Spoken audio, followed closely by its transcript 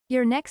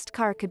Your next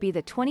car could be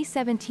the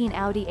 2017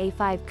 Audi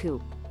A5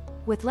 Coupe.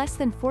 With less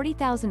than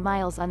 40,000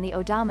 miles on the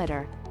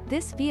odometer,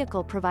 this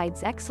vehicle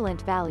provides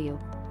excellent value.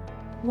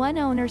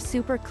 One-owner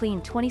super clean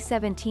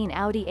 2017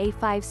 Audi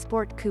A5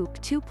 Sport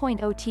Coupe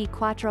 2.0T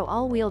Quattro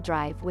all-wheel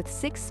drive with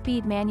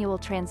 6-speed manual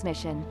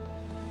transmission.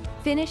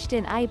 Finished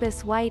in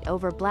ibis white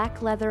over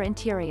black leather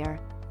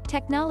interior.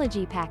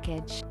 Technology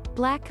package,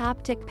 black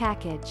optic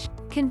package,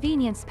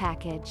 convenience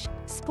package,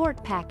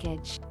 sport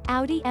package,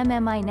 Audi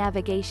MMI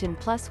navigation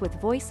plus with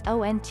voice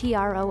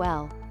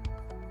ONTROL.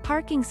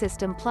 Parking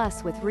system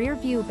plus with rear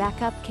view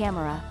backup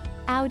camera,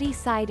 Audi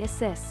side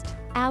assist,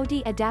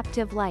 Audi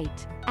adaptive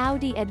light,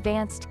 Audi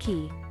advanced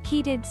key,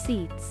 heated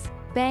seats,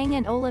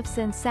 Bang &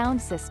 Olufsen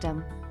sound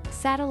system,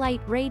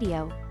 satellite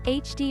radio,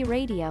 HD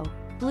radio,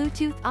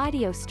 Bluetooth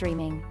audio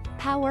streaming,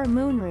 power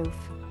moonroof,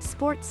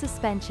 sport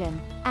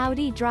suspension,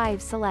 Audi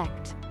Drive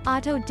Select,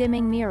 auto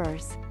dimming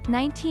mirrors,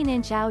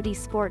 19-inch Audi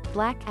Sport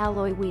black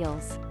alloy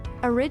wheels.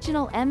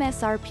 Original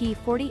MSRP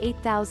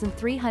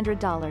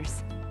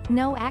 $48,300.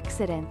 No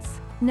accidents,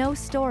 no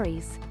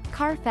stories,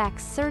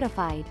 Carfax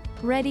certified,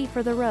 ready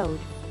for the road.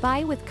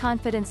 Buy with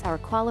confidence. Our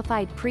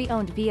qualified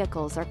pre-owned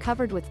vehicles are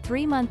covered with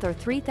 3-month or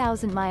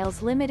 3,000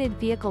 miles limited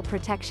vehicle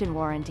protection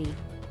warranty.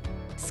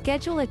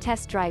 Schedule a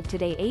test drive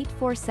today.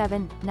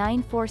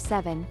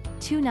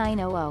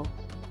 847-947-2900.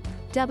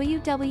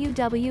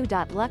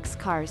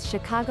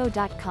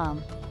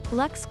 www.luxcarschicago.com.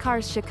 Lux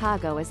Cars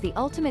Chicago is the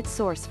ultimate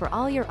source for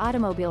all your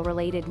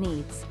automobile-related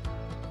needs.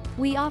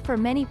 We offer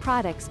many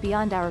products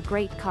beyond our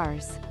great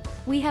cars.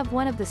 We have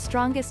one of the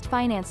strongest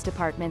finance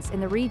departments in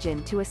the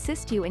region to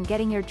assist you in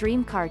getting your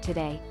dream car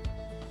today.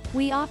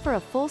 We offer a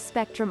full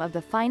spectrum of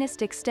the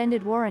finest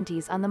extended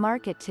warranties on the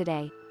market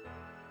today.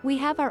 We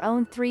have our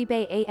own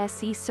 3-bay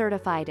ASE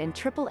certified and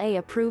AAA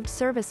approved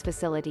service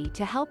facility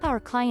to help our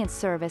clients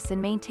service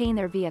and maintain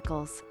their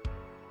vehicles.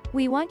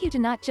 We want you to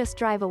not just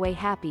drive away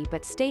happy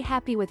but stay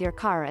happy with your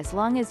car as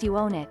long as you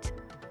own it.